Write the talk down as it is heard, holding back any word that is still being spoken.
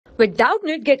With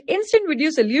Doubtnut, get instant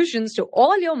video solutions to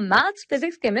all your maths,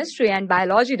 physics, chemistry, and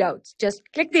biology doubts. Just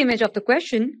click the image of the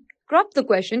question, crop the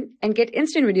question, and get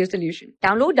instant video solution.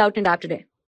 Download Doubtnut app today.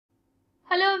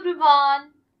 Hello everyone.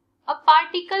 A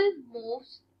particle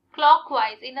moves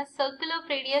clockwise in a circle of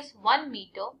radius 1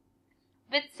 meter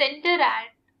with center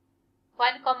at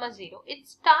 1, 0. It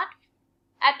starts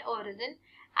at origin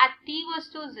at t goes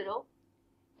to 0.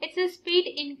 Its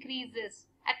speed increases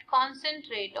at constant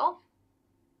rate of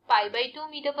pi by 2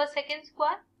 meter per second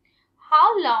square.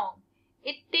 How long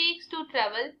it takes to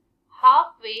travel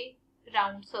halfway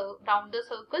round the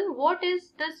circle? What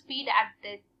is the speed at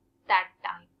that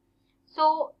time?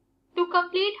 So to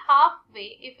complete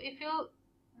halfway, if you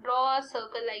draw a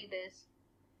circle like this,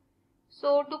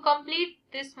 so to complete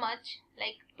this much,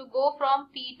 like to go from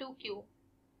P to Q,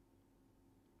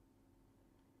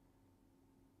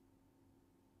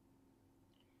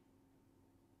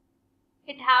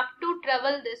 it have to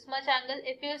travel this much angle.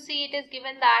 If you see, it is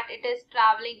given that it is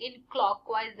traveling in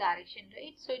clockwise direction,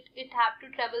 right? So it have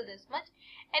to travel this much.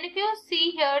 And if you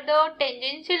see here, the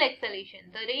tangential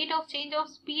acceleration, the rate of change of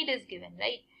speed is given,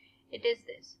 right? It is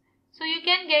this. So you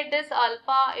can get this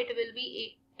alpha. It will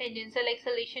be a tangential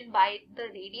acceleration by the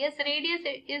radius. Radius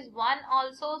is 1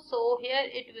 also. So here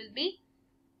it will be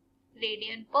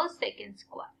radian per second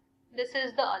square. This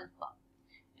is the alpha,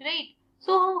 right?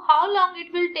 So how long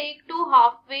it will take to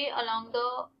halfway around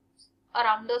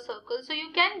the circle? So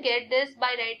you can get this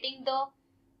by writing the,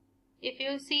 if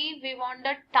you see, we want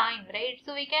the time, right?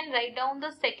 So we can write down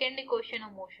the second equation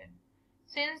of motion.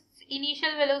 Since initial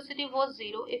velocity was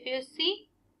 0, if you see,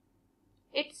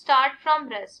 it start from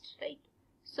rest, right?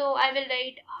 So I will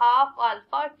write half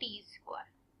alpha t square.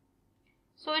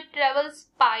 So it travels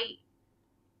pi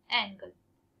angle.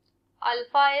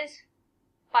 Alpha is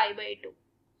pi by 2.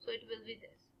 So it will be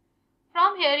this.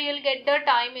 From here you will get the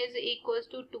time is equals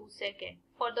to 2 seconds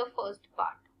for the first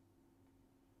part.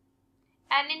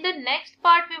 And in the next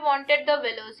part we wanted the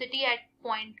velocity at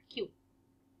point Q.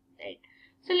 Right.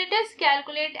 So let us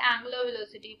calculate angular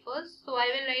velocity first. So I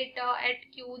will write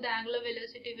at Q the angular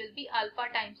velocity will be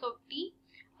alpha times of t.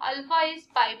 Alpha is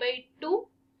pi by 2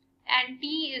 and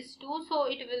t is 2. So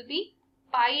it will be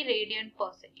pi radian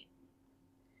per second.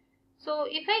 So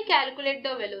if I calculate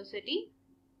the velocity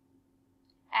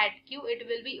at Q, it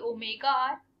will be omega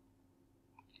r.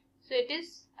 So it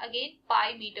is again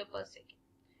pi meter per second.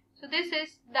 So this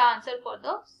is the answer for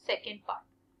the second part.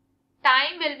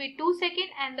 Time will be 2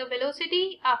 seconds and the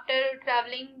velocity after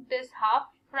traveling this half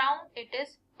round, it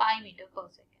is pi meter per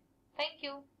second. Thank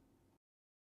you.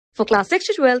 For class 6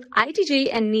 to 12, IIT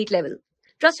JEE and NEET level.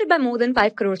 Trusted by more than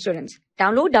 5 crore students.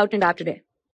 Download Doubtnut app today.